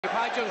You've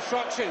had your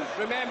instructions.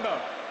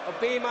 Remember,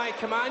 obey my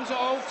commands at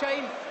all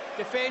time.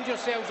 Defend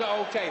yourselves at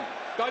all time.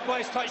 God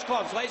bless touch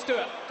gloves. Let's do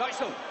it. Touch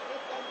them.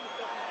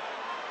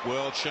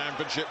 World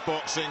Championship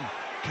boxing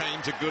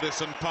came to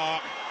Goodison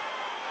Park,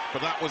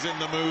 but that was in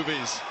the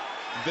movies.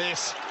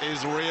 This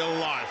is real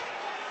life,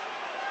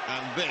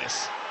 and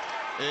this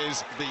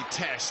is the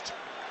test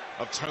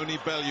of Tony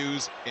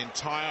Bellew's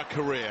entire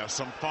career.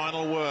 Some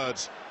final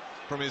words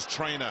from his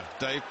trainer,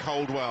 Dave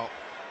Coldwell.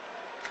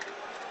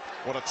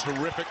 What a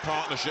terrific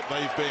partnership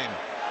they've been.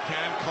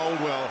 Can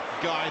Coldwell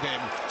guide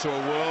him to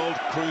a world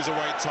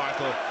cruiserweight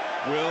title?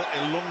 Will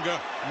Ilunga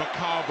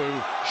Makabu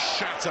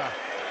shatter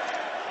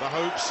the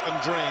hopes and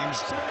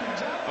dreams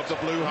of the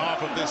blue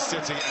half of this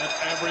city and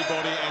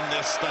everybody in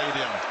this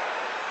stadium?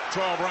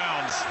 12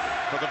 rounds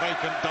for the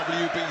vacant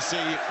WBC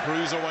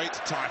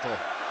cruiserweight title.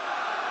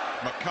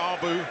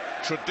 Makabu,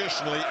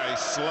 traditionally a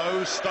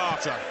slow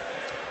starter.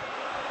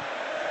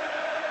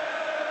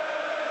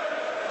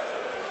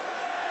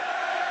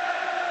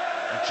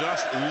 And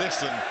just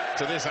listen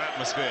to this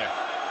atmosphere.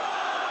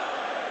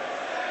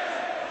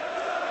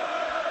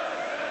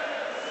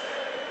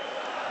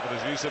 But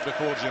as you said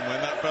before, Jim, when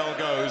that bell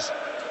goes,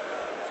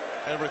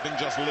 everything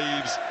just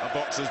leaves a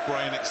boxer's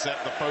brain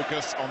except the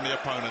focus on the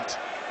opponent.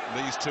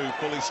 These two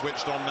fully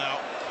switched on now.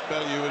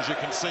 Bellew, as you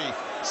can see,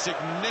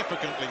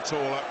 significantly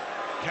taller.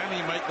 Can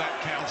he make that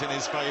count in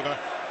his favour?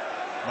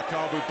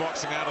 Makabu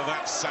boxing out of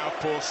that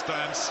southpaw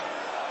stance,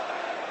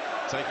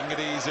 taking it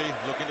easy,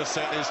 looking to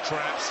set his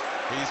traps.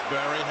 He's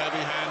very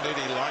heavy-handed.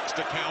 He likes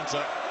to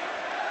counter.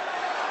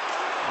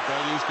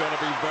 Bellew's got to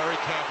be very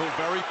careful,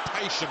 very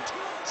patient,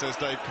 says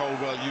Dave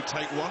Coldwell. You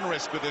take one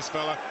risk with this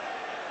fella.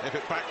 If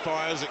it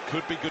backfires, it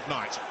could be good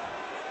night.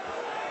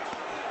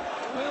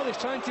 Well, he's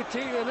trying to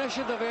take the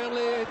initiative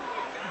early,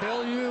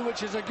 Bellew,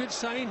 which is a good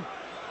sign.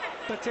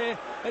 But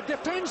it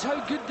depends how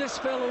good this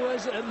fellow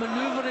is at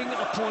manoeuvring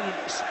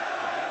opponents.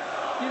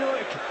 You know,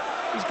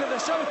 he's got the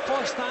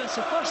southpaw stance.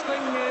 The first thing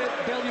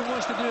Bellew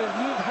wants to do is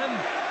move him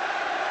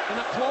in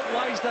a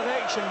clockwise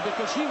direction,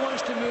 because he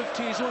wants to move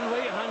to his own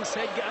right-hand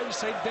side, get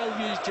outside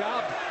Bellew's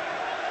jab.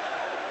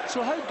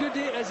 So how good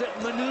he is at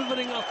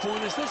manoeuvring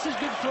opponents. This is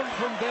good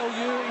from Bellew.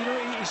 You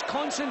know, he's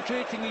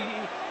concentrating.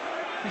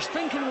 He's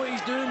thinking what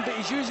he's doing, but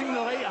he's using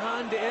the right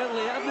hand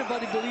early.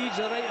 Everybody believes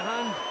the right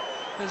hand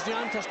is the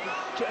answer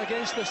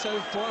against the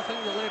southpaw. I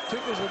think the left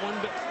hook is the one,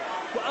 but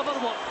whatever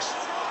works.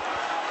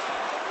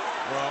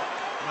 Well,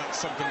 that's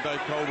something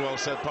Dave Coldwell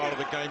said. Part of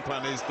the game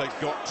plan is they've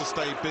got to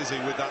stay busy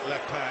with that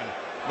left hand.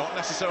 Not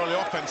necessarily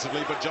offensively,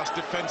 but just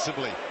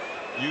defensively.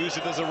 Use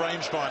it as a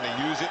rangefinder,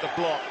 use it to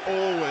block.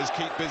 Always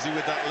keep busy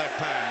with that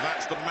left hand.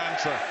 That's the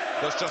mantra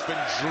that's just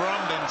been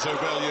drummed into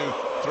Bellew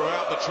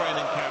throughout the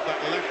training camp. That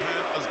left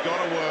hand has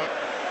got to work,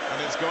 and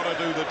it's got to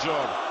do the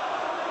job.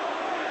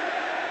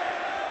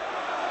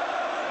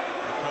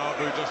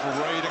 Makabu just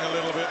raiding a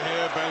little bit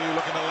here. Bellew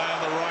looking to land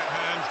the right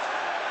hand.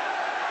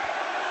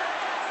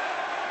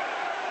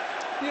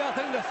 Yeah, I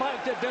think the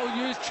fact that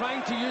Bellew's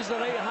trying to use the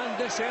right hand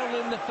this early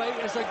in the fight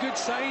is a good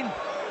sign.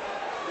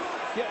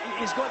 Yeah,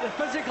 he's got the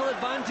physical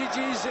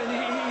advantages and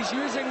he's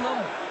using them.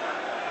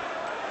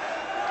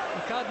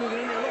 Makabu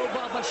getting a little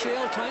bit of a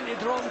shell, trying to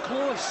draw him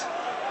close.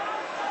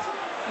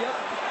 Yep.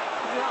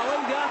 Yeah, I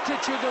like the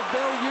attitude of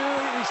Bellew.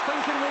 He's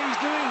thinking what he's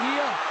doing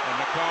here. And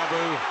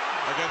Makabu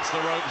against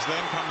the ropes,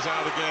 then comes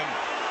out again.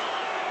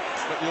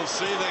 But you'll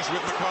see this with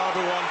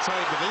Makabu on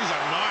tape. But these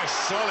are nice,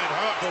 solid,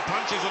 hurtful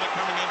punches that are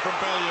coming in from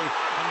Bellew.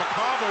 And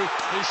Makabu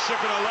is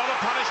shipping a lot of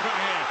punishment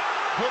here.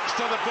 Hooks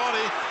to the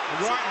body,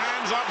 right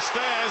hands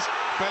upstairs.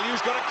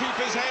 Bellew's got to keep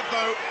his head,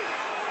 though.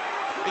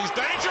 He's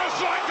dangerous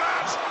like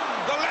that.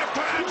 The left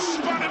hand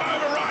spun him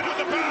over right on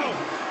the bell.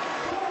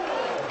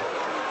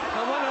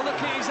 I want to look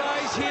at his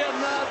eyes here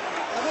now.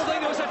 I don't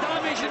think it was a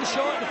damaging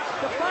shot.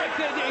 The fact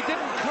that he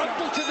didn't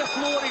crumple to the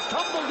floor, he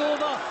tumbled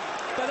over,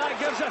 but that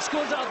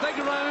scores it a big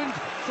round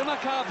to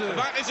Makabu.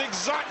 That is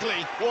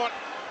exactly what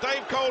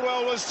Dave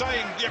Coldwell was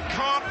saying. You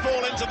can't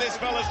fall into this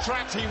fella's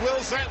traps. He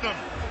will set them.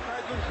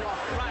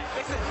 Right,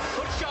 listen,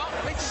 good shot,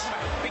 listen,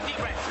 big deep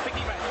breath, big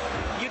deep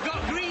breath. You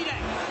got greedy.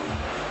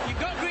 You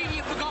got greedy,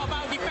 you forgot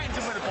about defense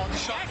and about the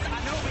shot. Yes,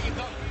 I know, but you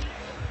got...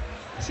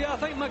 See, I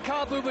think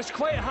Makabu was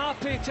quite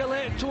happy to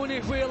let Tony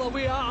whale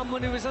away at him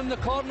when he was in the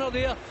corner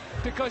there,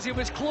 because he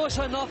was close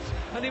enough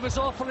and he was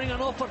offering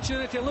an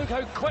opportunity. Look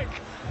how quick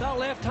that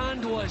left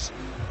hand was.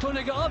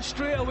 Tony got up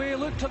straight away,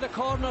 looked to the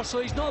corner, so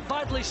he's not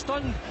badly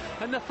stunned,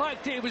 and the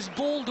fact that he was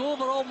bowled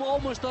over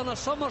almost on a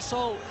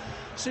somersault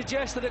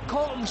suggests that it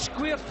caught him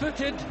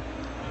square-footed.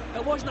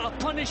 It wasn't a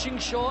punishing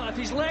shot. If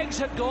his legs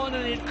had gone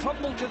and he'd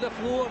crumbled to the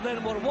floor,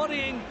 then we're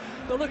worrying.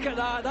 But look at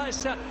that.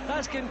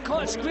 That's getting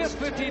caught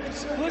square-footed,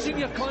 losing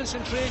your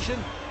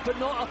concentration, but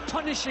not a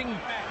punishing.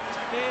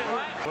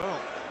 Well,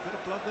 a bit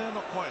of blood there,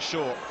 not quite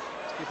sure.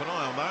 Let's keep an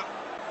eye on that.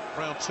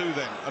 Round two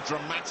then, a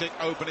dramatic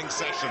opening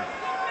session.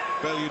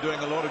 Bellew doing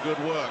a lot of good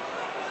work.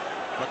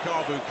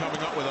 Makabu coming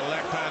up with a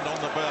left hand on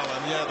the bell,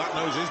 and yeah, that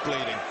nose is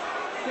bleeding.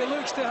 He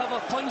looks to have a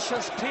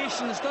puncher's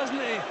patience, doesn't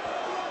he?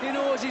 He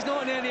knows he's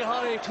not in any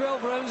hurry.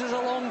 12 rounds is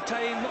a long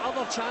time.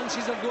 Other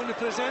chances are going to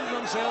present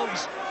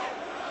themselves.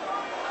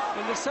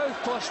 And the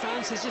southpaw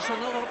stance is just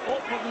another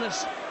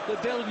awkwardness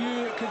that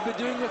Bellew could be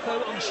doing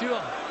without, I'm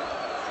sure.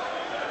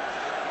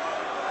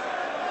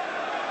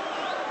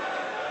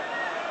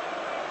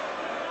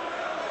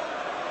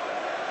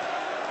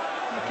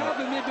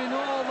 Makabu maybe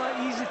not all that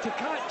easy to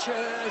catch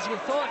as we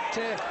thought.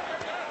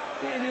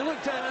 And he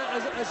looked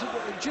at it as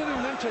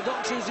during the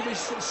introductions, he was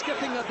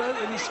skipping about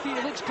on his feet.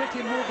 He looks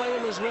pretty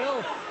mobile as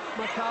well,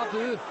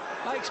 Makabu.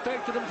 I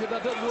expected him to be a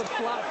bit more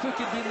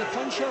flat-footed being the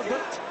puncher,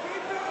 but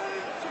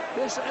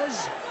this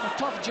is a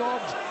tough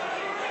job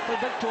for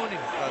Big Tony.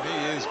 And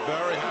he is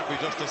very happy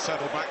just to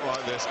settle back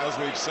like this, as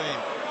we've seen.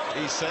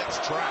 He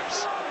sets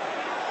traps.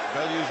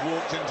 Bellew's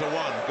walked into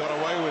one, got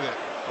away with it,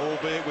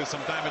 albeit with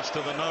some damage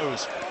to the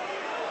nose.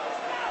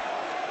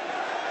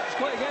 He's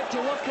got to get to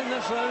work in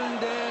this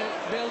round,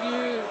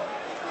 Bellew.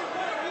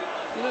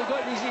 You know,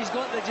 he's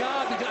got the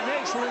jab, he's got an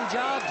excellent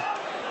jab.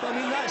 But, I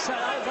mean,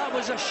 that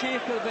was a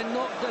shaker, been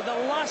knocked out. The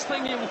last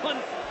thing you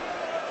want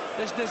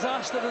is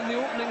disaster in the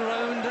opening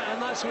round,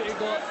 and that's what he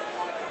got.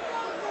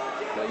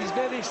 But he's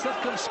very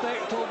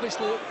circumspect,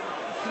 obviously,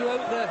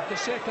 throughout the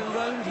second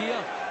round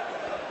here.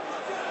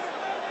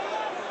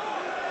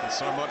 And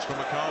so much for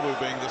Makabu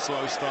being the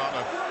slow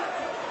starter,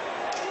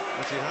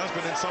 which he has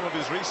been in some of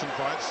his recent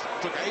fights.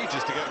 Took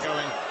ages to get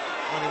going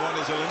when he won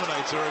his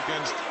eliminator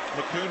against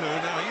Makunu.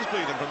 Now he's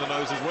bleeding from the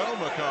nose as well,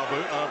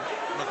 Makabu.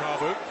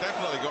 Makabu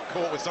definitely got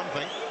caught with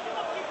something.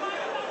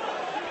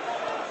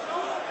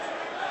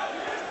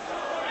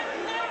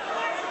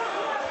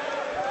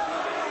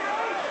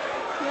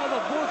 Yeah,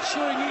 they're both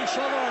showing each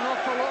other an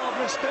awful lot of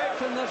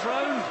respect in this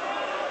round.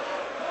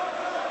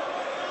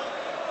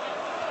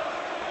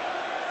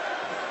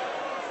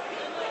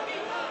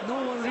 No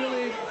one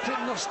really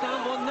putting their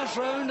stamp on this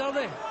round, are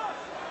they?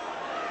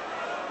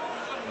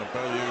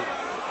 Bellew,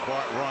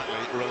 quite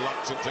rightly,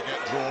 reluctant to get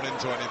drawn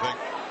into anything.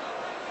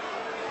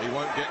 He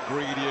won't get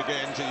greedy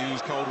again, to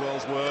use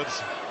Coldwell's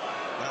words.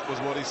 That was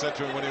what he said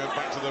to him when he went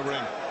back to the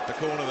ring. The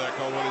corner there,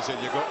 Coldwell, he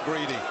said, "You got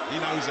greedy." He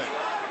knows it.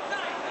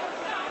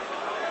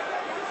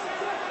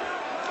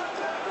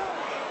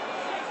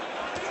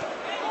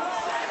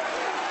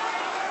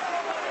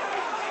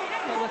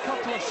 Well, a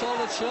couple of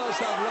solid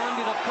shots that have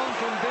landed have come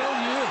from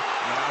Bellew.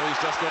 Now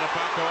he's just got to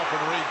back off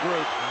and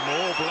regroup.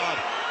 More blood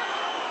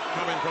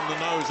coming from the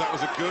nose. That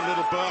was a good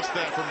little burst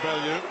there from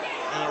Bellew.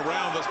 In a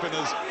round that's been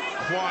as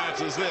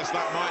quiet as this,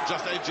 that might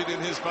just edge it in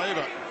his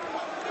favour.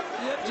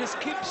 Yep, just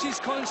keeps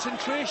his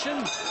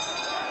concentration.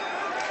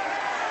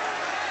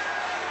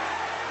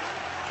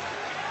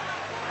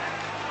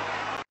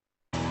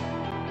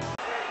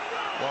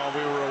 While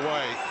we were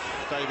away,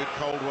 David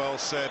Coldwell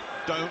said,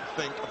 "Don't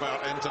think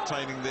about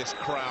entertaining this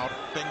crowd,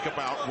 think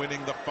about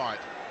winning the fight."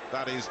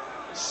 That is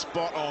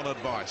spot-on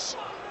advice.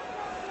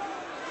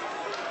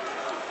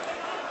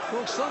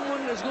 Well,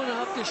 someone is going to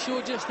have to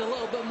show just a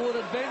little bit more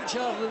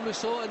adventure than we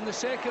saw in the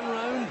second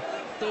round.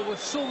 There was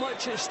so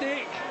much at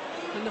stake,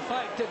 and the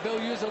fact that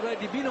Bellew's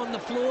already been on the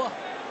floor,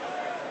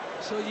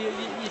 so you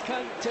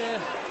can't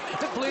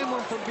blame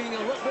him for being a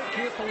little bit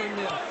careful in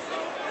there.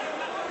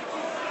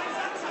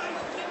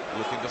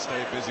 Looking to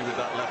stay busy with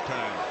that left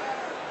hand,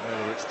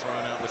 whether it's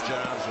throwing out the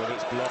jabs, whether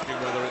it's blocking,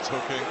 whether it's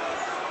hooking.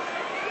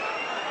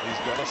 He's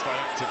got to stay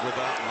active with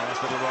that. Nice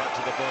little right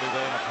to the body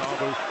there.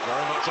 Makabu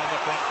very much on the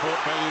front foot.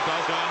 Bellew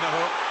does land the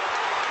hook.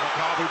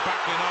 Makabu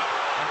backing up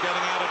and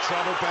getting out of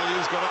trouble.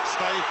 Bellew's got to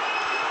stay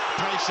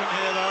patient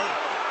here, though.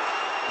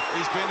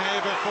 He's been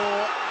here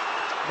before,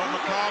 but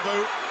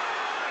Makabu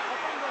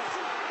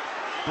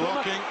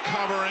blocking,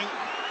 covering.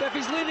 If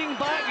he's leaning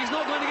back, he's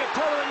not going to get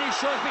power in his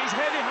shots, but he's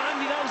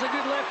heavy-handed. That was a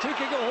good left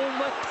hook he got home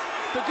with.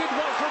 The good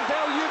work from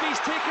Bellew. He's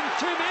taken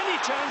too many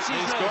chances.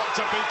 He's now got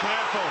to be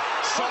careful.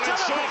 Solid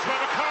shots by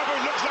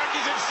Makabu. Looks like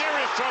he's in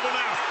serious trouble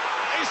now.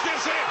 Is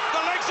this it?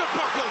 The legs are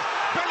buckled.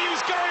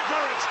 Bellew's going for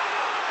it.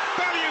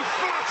 Bellew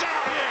flat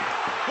out here.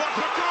 What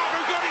Makabu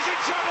got? He's in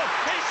trouble.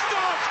 He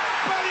stopped.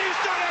 Bellew's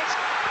done it.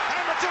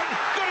 Hamilton,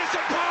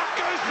 Goodison Park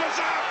goes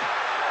berserk.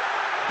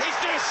 He's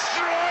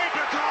destroyed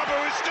Makabu,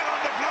 who's still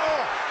on the floor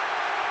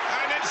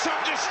and in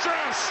some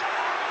distress.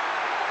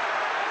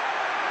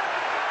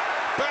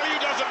 Bellew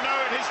doesn't know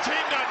it, his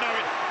team don't know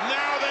it.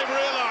 Now they've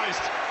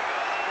realised.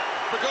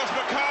 Because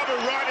Makabu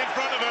right in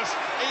front of us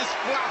is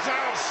flat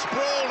out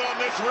sprawled on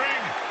this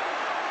ring.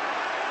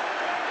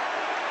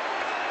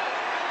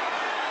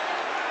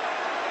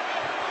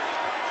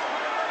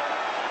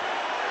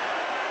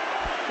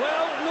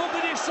 Well,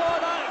 nobody saw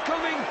that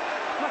coming.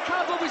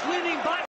 Makabu was leaning back.